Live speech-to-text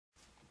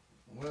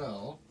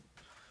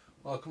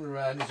Welcome to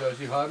Randy's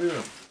RC Hobby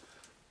Room.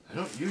 I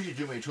don't usually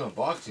do my two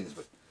unboxings,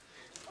 but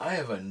I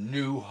have a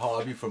new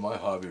hobby for my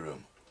hobby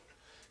room.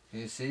 Can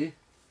you see?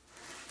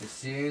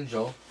 It's the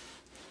Angel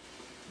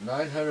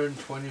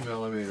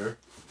 920mm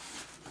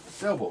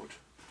sailboat.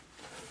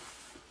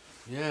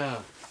 Yeah.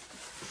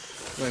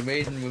 My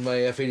maiden with my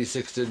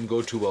F86 didn't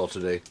go too well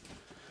today.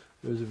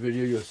 There's a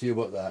video you'll see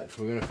about that.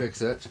 We're going to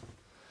fix it.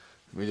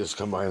 Let me just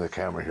come behind the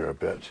camera here a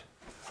bit.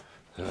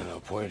 And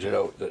I'll point it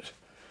out that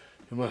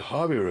in my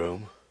hobby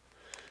room,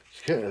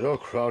 it's getting a little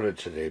crowded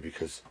today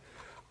because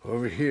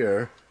over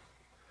here,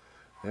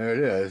 there it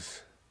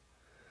is.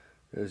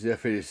 There's the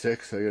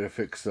F86. I got to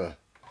fix the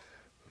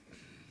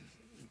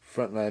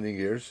front landing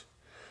gears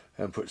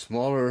and put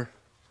smaller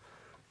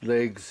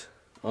legs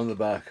on the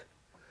back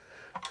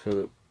so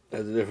that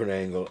at a different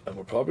angle. And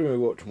we're probably going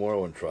to go out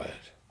tomorrow and try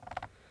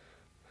it.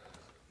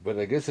 But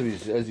I guess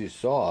as you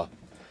saw,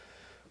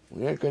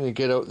 we aren't going to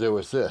get out there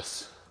with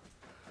this.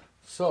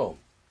 So,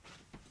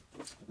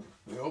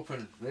 we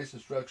open this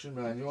instruction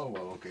manual.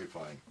 Well, okay,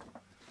 fine.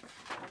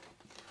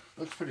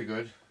 Looks pretty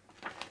good.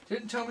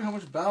 Didn't tell me how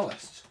much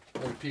ballast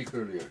at a peek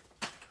earlier.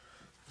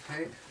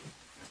 Okay,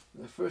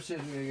 the first thing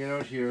we're going to get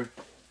out here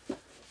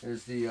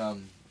is the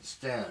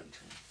stand.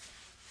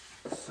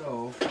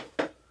 So,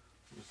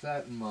 with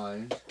that in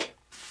mind,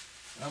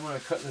 I'm going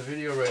to cut the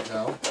video right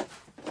now.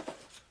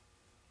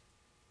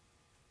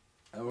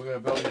 And we're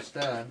going to build the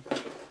stand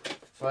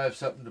so I have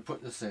something to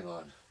put this thing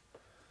on.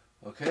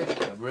 Okay,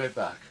 I'll be right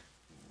back.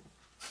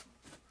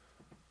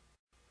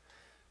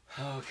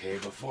 Okay,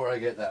 before I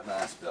get that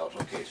mast built,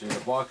 okay, so there's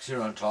a box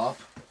here on top,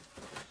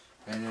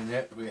 and in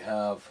it we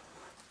have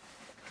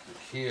the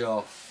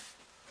keel,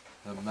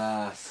 the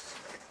mast,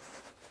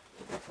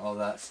 all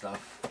that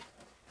stuff.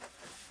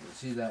 You'll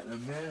see that in a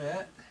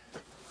minute.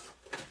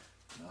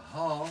 The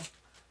hull,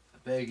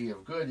 a baggie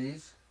of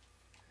goodies.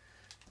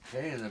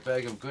 Okay, and the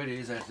bag of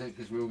goodies I think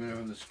is where we're going to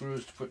have the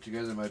screws to put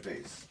together my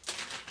base.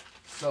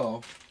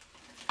 So,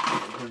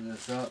 open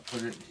this up,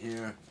 put it in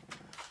here.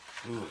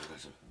 Ooh, I got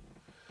some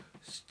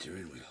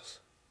steering wheels.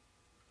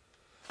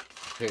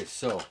 Okay,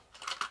 so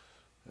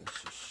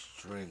that's a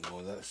string.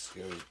 Oh, that's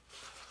scary.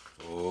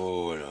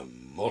 Oh, and a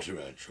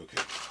multi-wrench.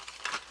 Okay,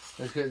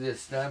 let's get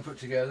this stand put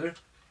together,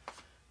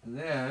 and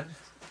then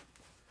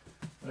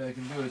what I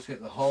can do is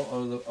get the hull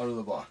out of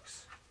the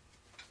box.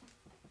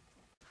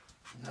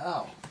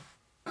 Now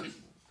I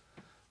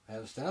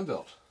have a stand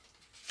built.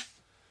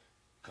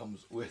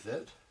 Comes with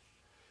it.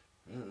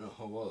 I don't know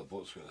how well the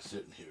boat's going to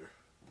sit in here.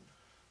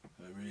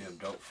 I really am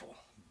doubtful.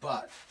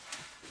 But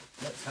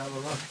let's have a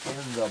look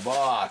in the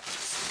box.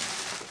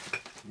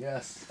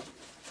 Yes.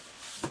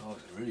 Oh,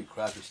 it's a really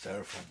crappy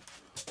styrofoam.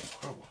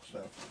 Horrible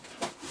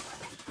styrofoam.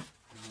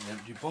 An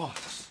empty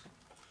box.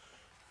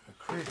 A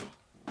cradle.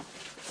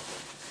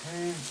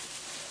 Okay.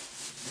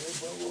 Red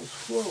bubbles.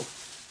 Whoa.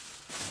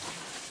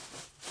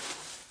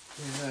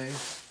 Pretty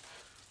nice.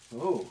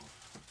 Oh.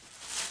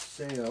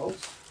 Sails.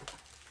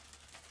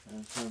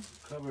 And some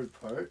covered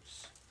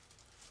parts.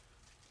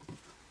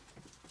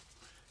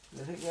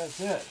 I think that's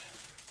it.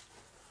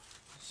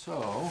 So,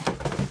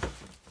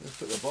 let's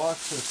put the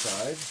box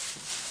aside.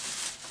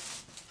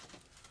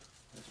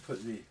 Let's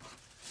put the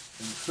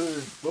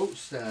included boat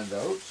stand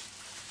out.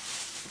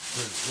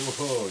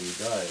 Whoa, you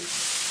guys.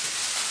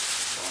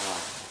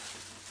 Wow.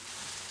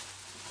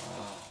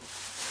 Wow.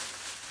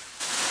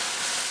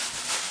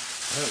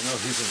 I don't know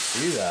if you can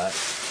see that.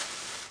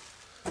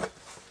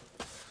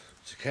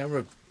 Does the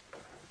camera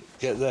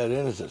get that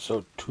in? Is it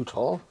so too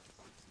tall?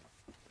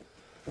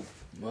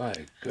 My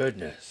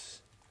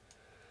goodness,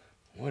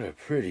 what a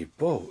pretty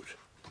boat.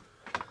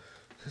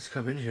 Let's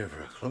come in here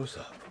for a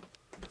close-up.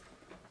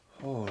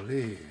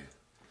 Holy,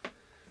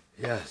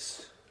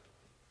 yes,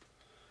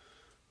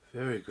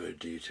 very good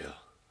detail,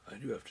 I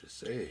do have to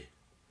say.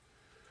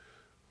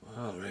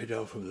 Wow, right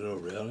down from the little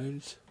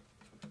railings.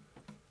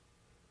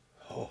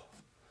 Oh,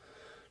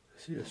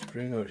 see a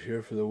string out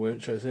here for the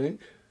winch, I think.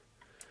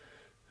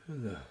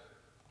 And the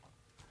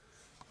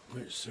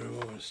winch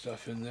servo and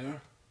stuff in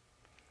there.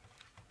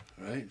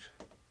 Right?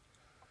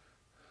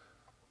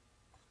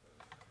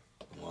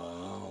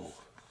 Wow.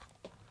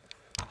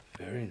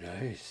 Very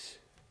nice.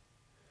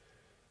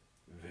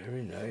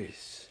 Very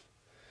nice.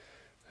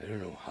 I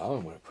don't know how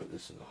I'm going to put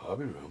this in the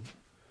hobby room.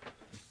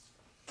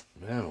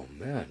 Man, oh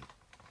man.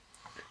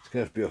 It's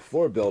going to have to be a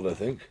 4-build, I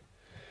think.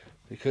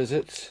 Because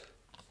it's...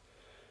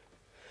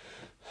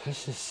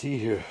 Let's just see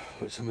here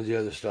what some of the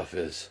other stuff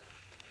is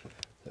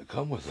that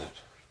come with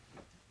it.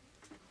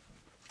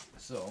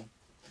 So,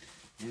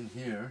 in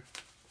here,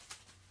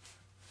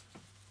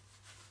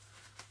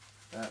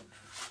 that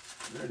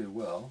really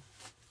well.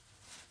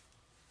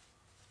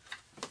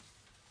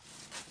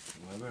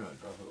 I better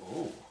not drop it.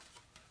 Oh,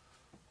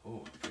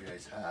 oh, pretty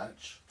nice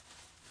hatch.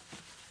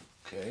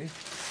 Okay,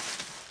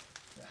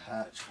 the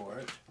hatch for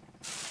it.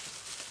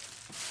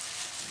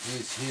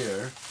 These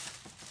here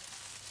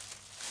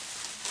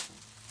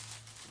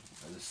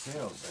are the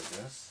sails, I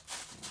guess.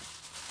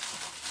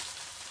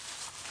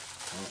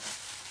 Oh.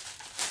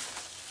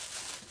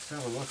 Let's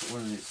have a look at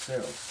one of these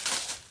sails.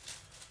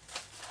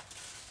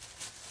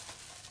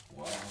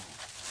 Wow.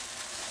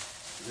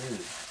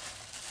 Really,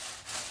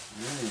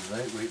 really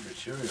lightweight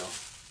material.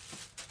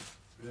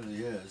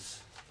 Really is.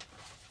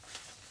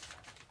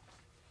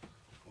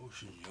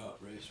 Ocean yacht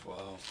race.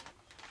 Wow.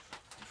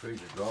 I'm afraid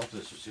to drop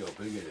this to see how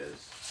big it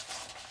is.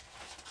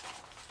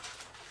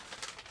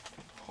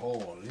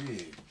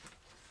 Holy.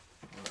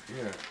 Over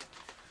here.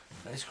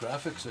 Nice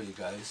graphics though, you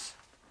guys.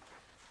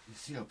 You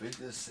see how big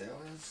this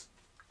sail is?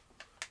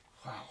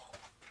 Wow.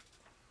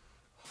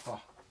 Huh.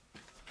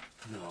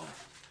 No.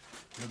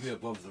 It'll be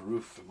above the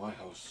roof of my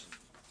house.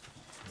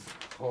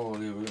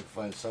 Holy, we're going to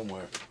find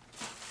somewhere.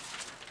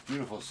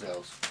 Beautiful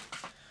sails.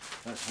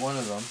 That's one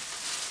of them.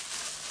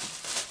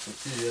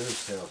 Let's see the other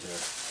sail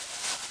here.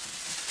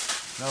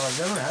 Now, I've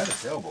never had a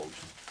sailboat.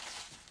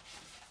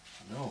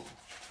 No.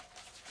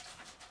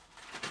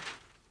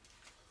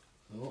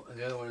 No, and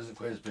the other one isn't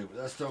quite as big, but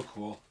that's still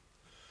cool.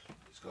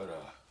 It's got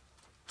a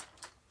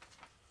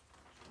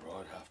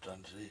rod half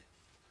done today.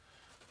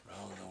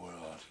 Around the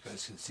world. You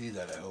guys can see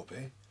that, I hope,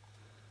 eh?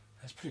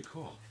 That's pretty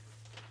cool.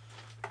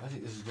 I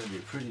think this is going to be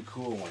a pretty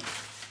cool one.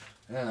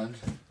 And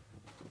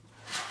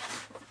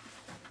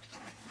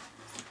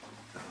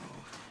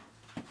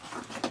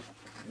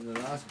in the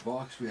last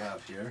box we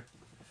have here,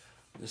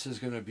 this is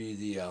going to be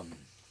the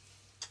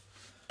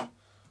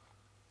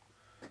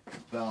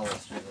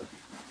ballast, or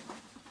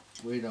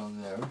the way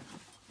down there.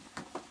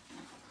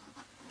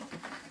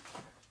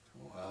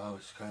 Wow,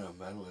 it's kind of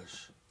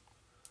metalish.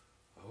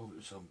 Oh,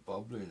 there's some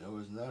bubbling. Oh,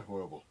 isn't that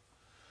horrible?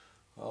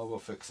 Oh, we'll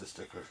fix the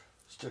sticker.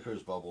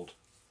 Sticker's bubbled.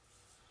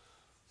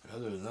 But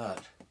other than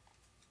that,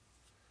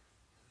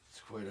 it's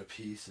quite a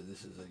piece, and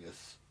this is, I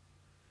guess,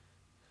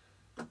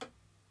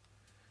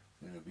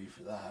 going to be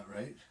for that,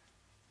 right?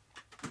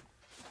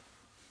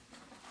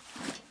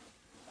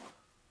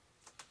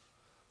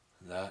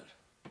 And that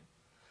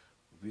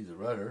will be the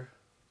rudder.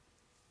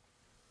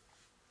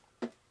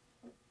 There's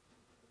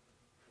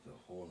a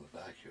hole in the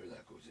back here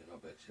that goes in, I'll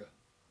bet you.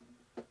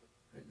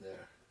 Right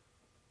there.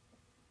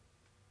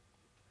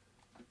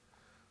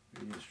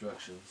 Read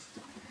instructions.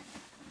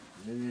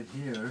 And then in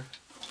here,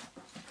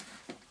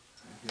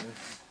 I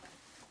guess,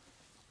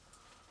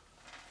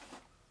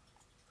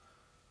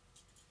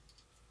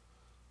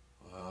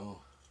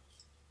 wow,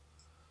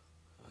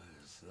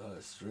 there's a lot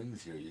of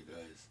strings here, you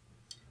guys.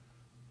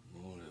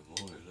 Moly,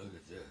 moly, look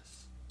at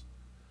this.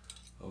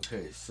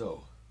 Okay,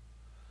 so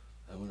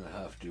I'm gonna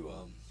have to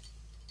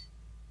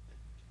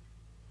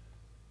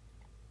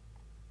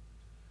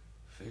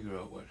figure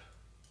out what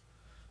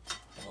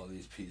all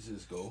these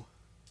pieces go.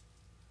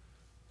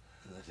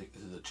 And I think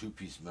this is a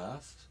two-piece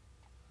mast.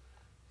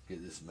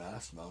 Get this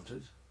mast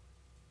mounted.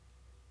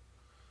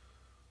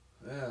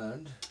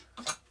 And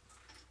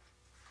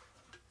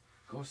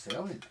go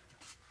sailing.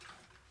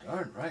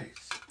 Darn right.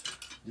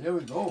 There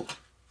we go.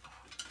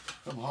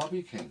 From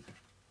Hobbyking.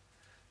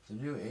 The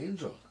new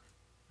Angel.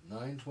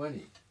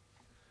 920.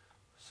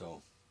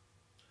 So,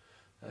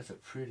 that's a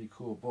pretty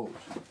cool boat.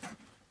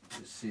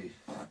 Let's see.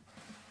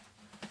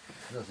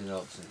 Nothing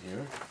else in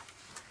here.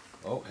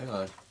 Oh, hang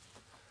on.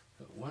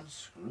 Got one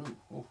screw.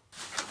 Oh,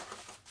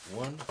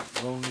 one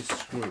lonely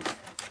screw.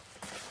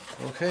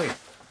 Okay,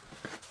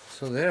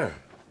 so there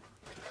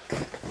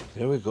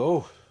we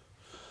go.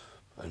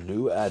 A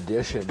new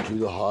addition to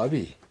the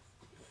hobby.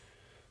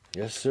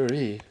 Yes,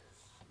 sirree.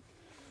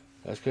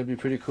 That's gonna be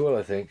pretty cool,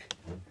 I think.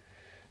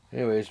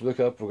 Anyways, look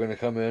up. We're gonna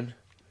come in.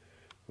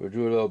 We'll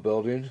do a little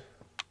building.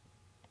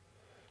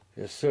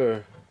 Yes,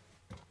 sir.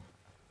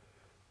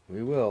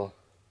 We will.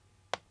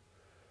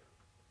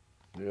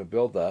 We're gonna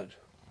build that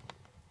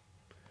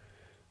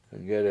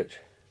and get it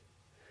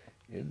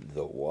in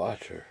the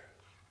water.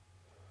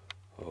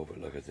 Oh, but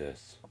look at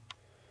this.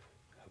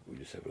 We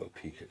just have a little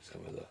peek at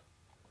some of the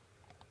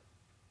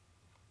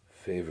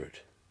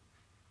favorite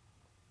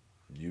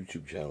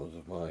YouTube channels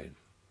of mine.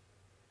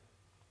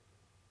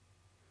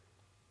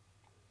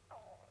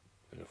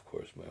 And of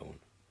course my own.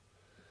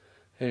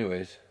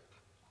 Anyways,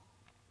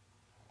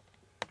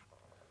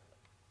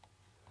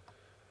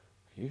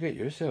 you get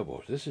your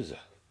sailboat.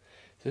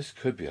 This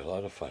could be a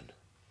lot of fun.